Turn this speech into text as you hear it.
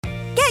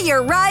Get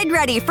your ride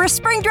ready for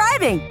spring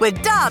driving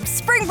with Dobbs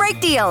Spring Break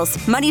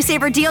Deals. Money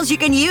saver deals you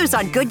can use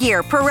on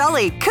Goodyear,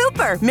 Pirelli,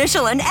 Cooper,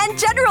 Michelin, and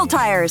General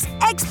Tires.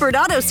 Expert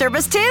auto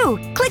service, too.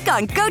 Click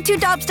on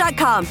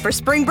GoToDobbs.com for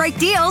spring break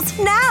deals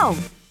now.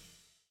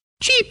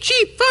 Cheap,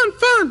 cheap, fun,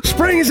 fun.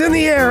 Spring is in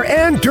the air,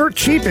 and Dirt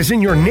Cheap is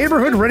in your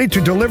neighborhood ready to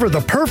deliver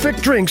the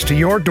perfect drinks to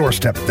your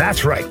doorstep.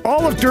 That's right.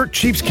 All of Dirt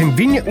Cheap's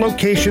convenient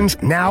locations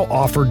now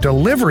offer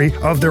delivery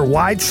of their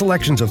wide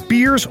selections of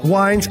beers,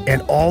 wines,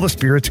 and all the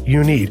spirits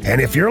you need. And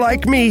if you're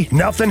like me,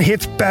 nothing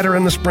hits better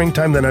in the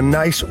springtime than a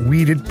nice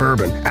weeded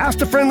bourbon. Ask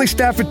the friendly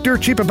staff at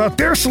Dirt Cheap about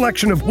their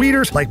selection of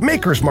weeders like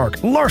Maker's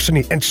Mark,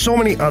 Larceny, and so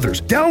many others.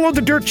 Download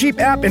the Dirt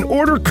Cheap app and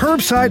order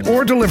curbside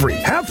or delivery.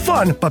 Have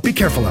fun, but be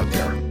careful out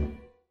there.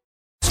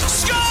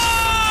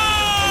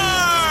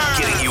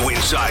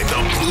 Inside the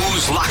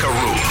Blues locker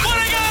room. What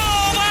a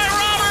goal by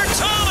Robert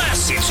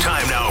Thomas! It's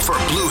time now for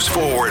Blues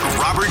forward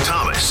Robert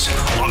Thomas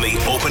on the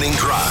opening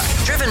drive.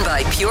 Driven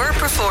by Pure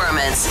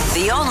Performance,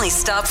 the only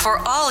stop for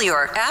all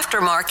your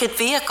aftermarket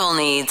vehicle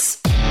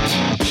needs.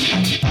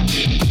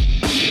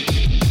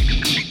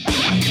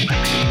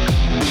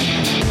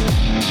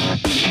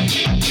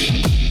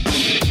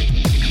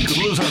 The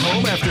Blues are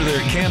home after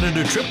their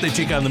Canada trip. They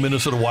take on the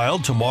Minnesota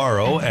Wild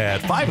tomorrow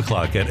at 5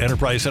 o'clock at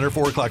Enterprise Center,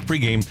 4 o'clock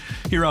pregame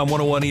here on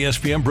 101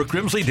 ESPN. Brooke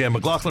Grimsley, Dan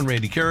McLaughlin,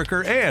 Randy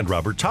Carricker, and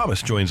Robert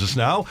Thomas joins us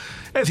now,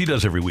 as he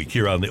does every week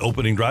here on the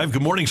opening drive.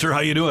 Good morning, sir. How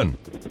you doing?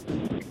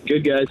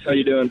 Good, guys. How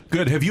you doing?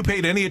 Good. Have you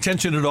paid any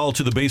attention at all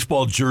to the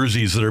baseball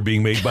jerseys that are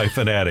being made by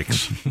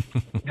Fanatics?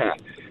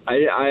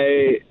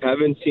 I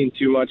haven't seen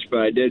too much, but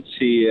I did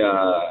see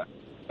a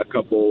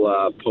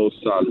couple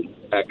posts on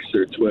X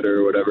or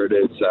Twitter or whatever it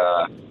is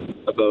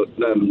about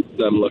them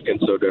looking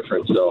so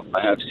different. So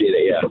I have seen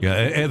it, yeah.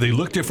 Yeah, and they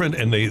look different,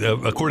 and they,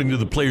 according to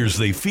the players,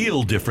 they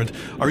feel different.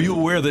 Are you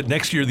aware that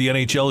next year the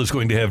NHL is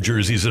going to have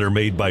jerseys that are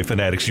made by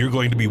Fanatics? You're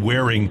going to be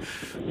wearing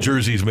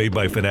jerseys made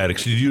by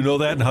Fanatics. Did you know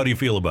that, and how do you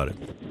feel about it?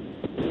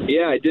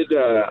 Yeah, I did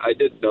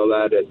know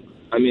that, and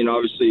I mean,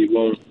 obviously, I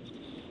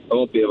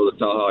won't be able to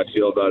tell how I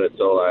feel about it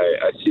until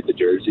I see the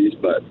jerseys,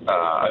 but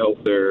I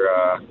hope they're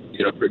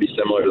pretty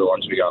similar to the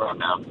ones we got on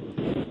now.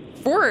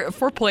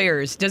 For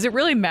players, does it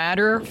really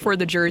matter for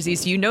the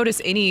jerseys? Do you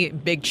notice any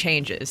big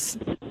changes?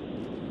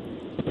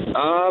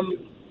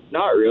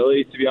 Not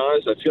really, to be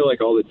honest. I feel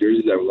like all the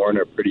jerseys I've worn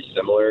are pretty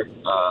similar.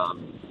 I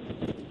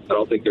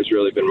don't think there's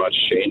really been much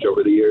change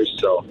over the years,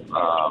 so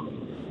I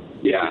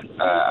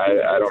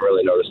don't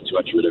really notice too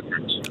much of a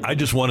difference. I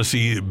just want to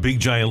see big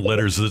giant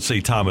letters that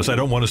say Thomas. I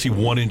don't want to see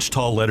 1-inch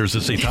tall letters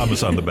that say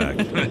Thomas on the back.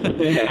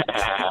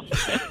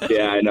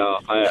 Yeah, I know.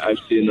 I've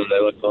seen them. They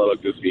look a little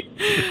goofy.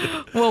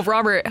 Well,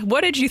 Robert,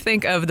 what did you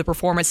think of the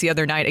performance the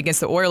other night against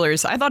the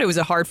Oilers? I thought it was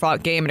a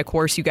hard-fought game, and of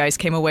course you guys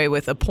came away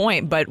with a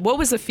point, but what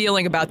was the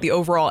feeling about the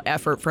overall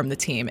effort from the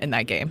team in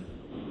that game?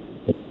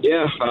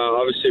 Yeah,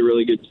 obviously a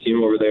really good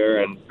team over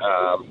there, and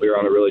we were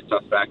on a really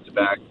tough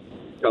back-to-back.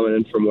 Coming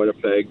in from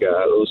Winnipeg,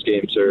 those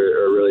games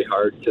are really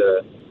hard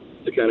to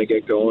kind of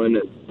get going,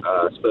 and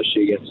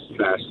especially against a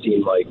fast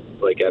team like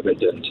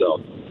Edmonton.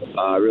 So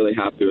really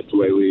happy with the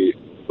way we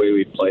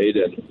played,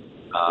 and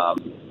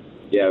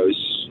it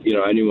was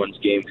anyone's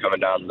game coming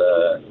down in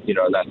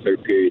that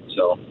third period.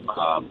 So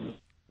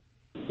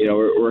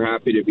we're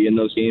happy to be in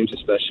those games,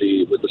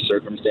 especially with the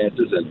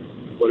circumstances,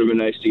 and would have been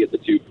nice to get the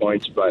 2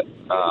 points, but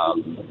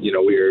we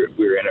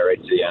were in it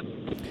right to the end.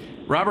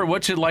 Robert,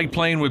 what's it like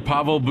playing with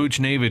Pavel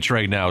Buchnevich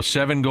right now?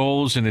 7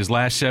 goals in his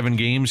last 7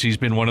 games. He's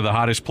been one of the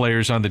hottest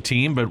players on the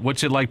team, but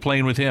what's it like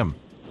playing with him?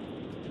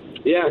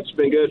 Yeah, it's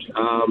been good.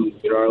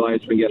 Our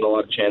line's been getting a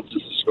lot of chances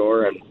to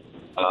score, and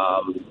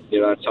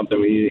that's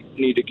something we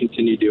need to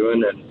continue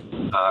doing. And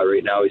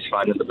right now he's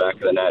finding the back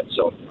of the net,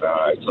 so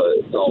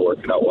it's all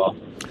working out well.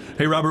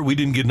 Hey, Robert, we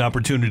didn't get an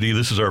opportunity.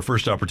 This is our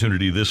first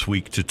opportunity this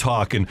week to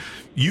talk. And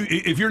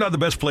if you're not the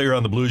best player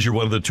on the Blues, you're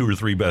one of the 2 or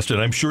 3 best. And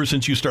I'm sure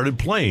since you started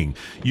playing,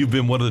 you've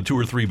been one of the 2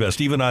 or 3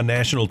 best, even on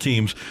national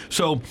teams.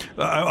 So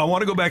I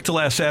want to go back to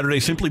last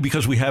Saturday simply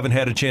because we haven't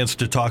had a chance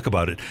to talk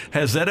about it.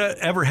 Has that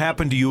ever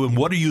happened to you? And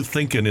what are you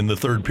thinking in the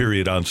third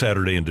period on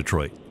Saturday in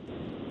Detroit?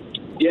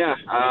 Yeah,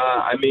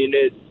 as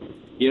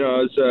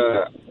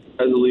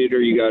a leader,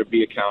 you got to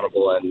be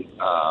accountable. And,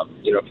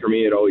 for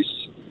me, it always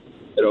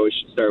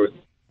should start with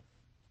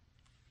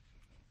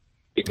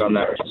on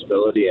that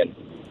responsibility, and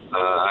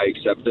I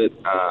accept it.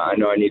 I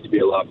know I need to be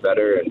a lot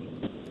better, and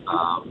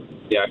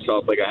I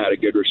felt like I had a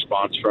good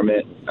response from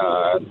it.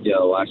 The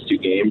last 2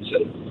 games,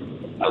 and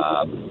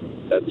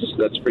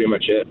that's pretty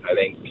much it. I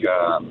think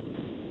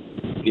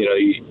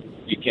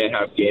you can't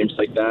have games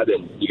like that,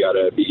 and you got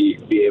to be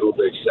able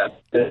to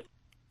accept it.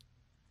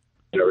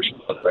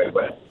 Respond the right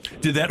way.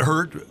 Did that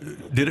hurt?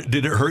 Did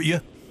it hurt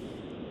you?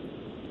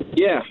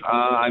 Yeah,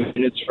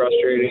 it's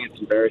frustrating. It's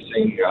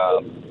embarrassing.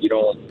 You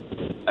don't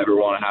ever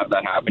want to have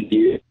that happen to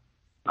you.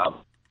 I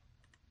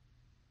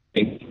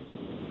think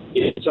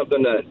it's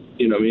something that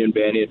me and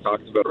Banny had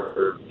talked about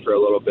for a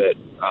little bit.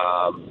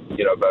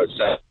 About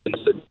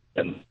sentence,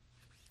 and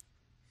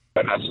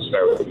that has to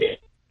start with me.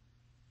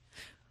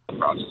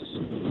 Process.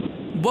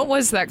 What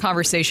was that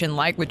conversation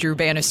like with Drew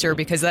Bannister?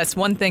 Because that's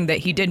one thing that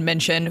he did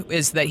mention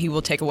is that he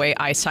will take away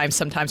ice time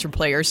sometimes from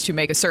players to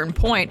make a certain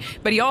point.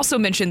 But he also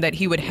mentioned that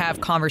he would have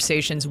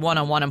conversations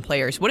one-on-one on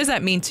players. What does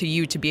that mean to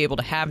you to be able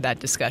to have that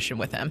discussion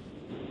with him?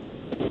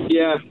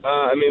 Yeah,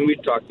 we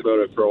talked about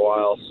it for a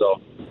while,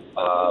 so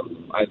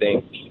I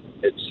think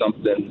it's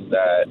something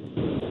that,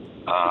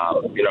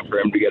 for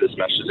him to get his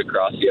message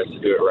across, he has to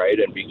do it right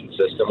and be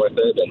consistent with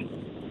it, and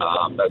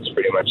that's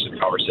pretty much the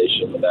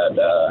conversation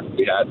that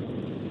we had.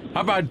 How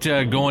about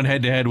going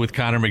head-to-head with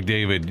Connor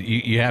McDavid?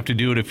 You have to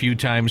do it a few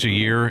times a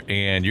year,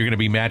 and you're going to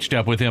be matched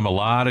up with him a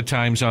lot of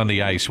times on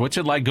the ice. What's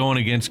it like going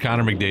against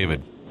Connor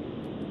McDavid?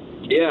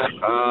 Yeah,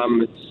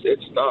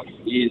 it's tough.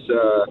 He's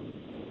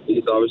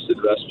obviously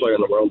the best player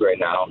in the world right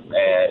now,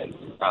 and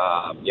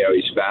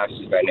he's fast,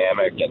 he's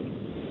dynamic,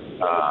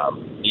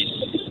 and he's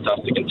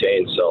tough to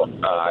contain. So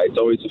it's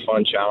always a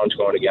fun challenge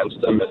going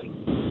against him, and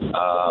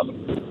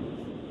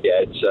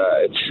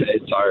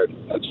it's hard,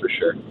 that's for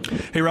sure.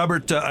 Hey,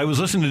 Robert, I was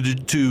listening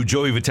to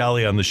Joey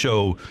Vitale on the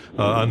show,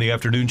 on the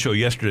afternoon show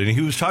yesterday, and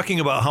he was talking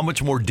about how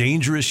much more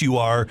dangerous you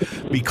are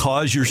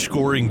because you're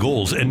scoring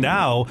goals. And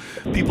now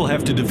people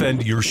have to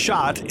defend your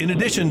shot in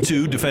addition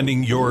to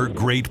defending your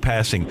great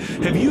passing.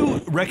 Have you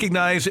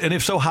recognized, and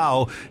if so,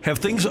 how, have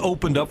things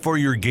opened up for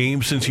your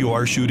game since you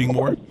are shooting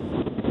more?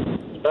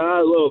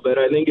 A little bit.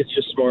 I think it's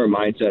just more a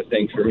mindset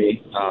thing for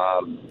me.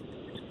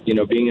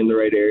 Being in the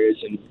right areas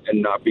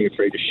and not being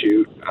afraid to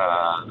shoot,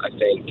 I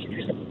think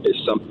is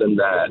something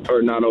that,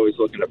 or not always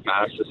looking to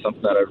pass, is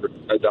something that I've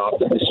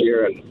adopted this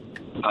year. And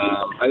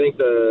I think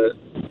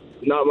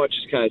not much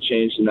has kind of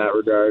changed in that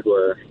regard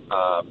where,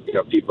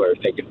 people are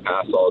thinking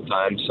pass all the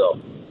time. So,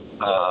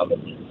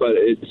 but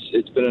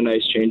it's been a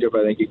nice change up.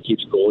 I think it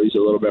keeps goalies a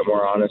little bit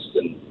more honest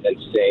and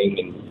staying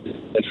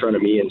in front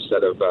of me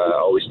instead of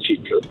always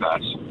cheating for the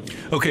pass.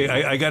 Okay,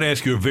 I got to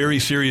ask you a very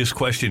serious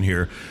question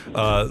here.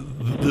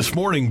 This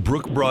morning,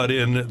 Brooke brought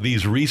in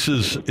these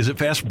Reese's, is it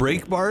fast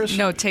break bars?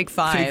 No, Take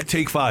 5.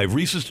 Take 5.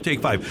 Reese's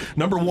Take 5.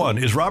 Number one,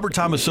 is Robert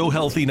Thomas so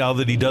healthy now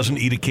that he doesn't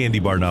eat a candy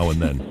bar now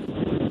and then?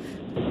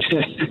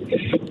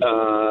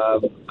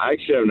 I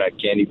actually haven't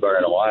had candy bar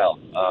in a while.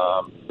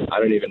 I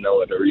don't even know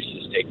what a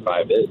Reese's Take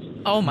 5 is.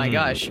 Oh my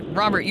gosh.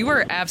 Robert, you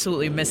are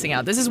absolutely missing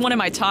out. This is one of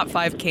my top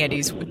 5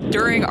 candies.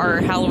 During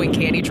our Halloween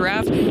candy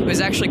draft, it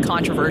was actually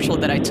controversial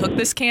that I took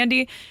this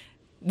candy.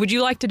 Would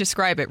you like to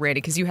describe it, Randy?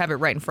 Because you have it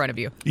right in front of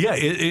you. Yeah,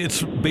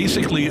 it's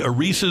basically a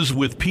Reese's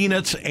with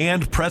peanuts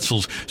and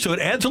pretzels. So it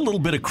adds a little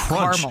bit of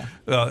crunch. Caramel.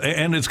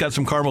 And it's got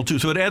some caramel, too.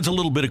 So it adds a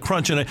little bit of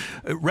crunch. And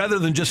rather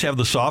than just have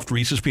the soft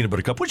Reese's peanut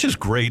butter cup, which is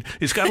great,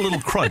 it's got a little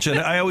crunch. And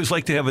I always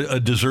like to have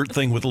a dessert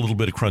thing with a little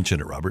bit of crunch in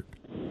it, Robert.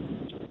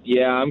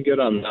 Yeah, I'm good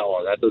on that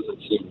one. That doesn't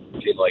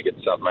seem like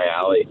it's up my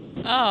alley.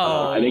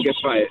 Oh. I think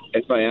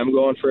if I am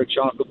going for a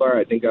chocolate bar,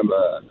 I think I'm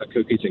a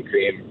cookies and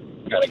cream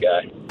kind of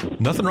guy.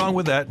 Nothing wrong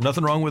with that.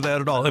 Nothing wrong with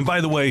that at all. And by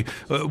the way,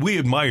 we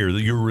admire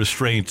your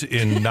restraint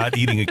in not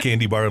eating a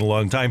candy bar in a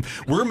long time.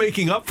 We're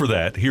making up for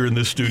that here in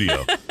this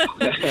studio.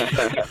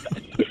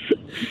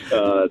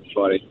 That's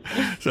funny.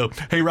 So,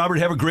 hey, Robert,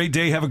 have a great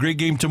day. Have a great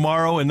game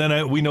tomorrow. And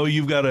then we know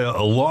you've got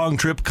a long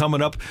trip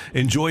coming up.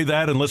 Enjoy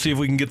that, and let's see if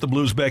we can get the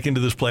Blues back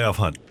into this playoff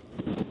hunt.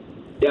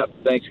 Yep.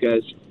 Thanks,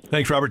 guys.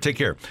 Thanks, Robert. Take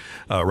care.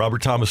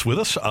 Robert Thomas with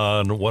us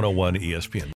on 101 ESPN.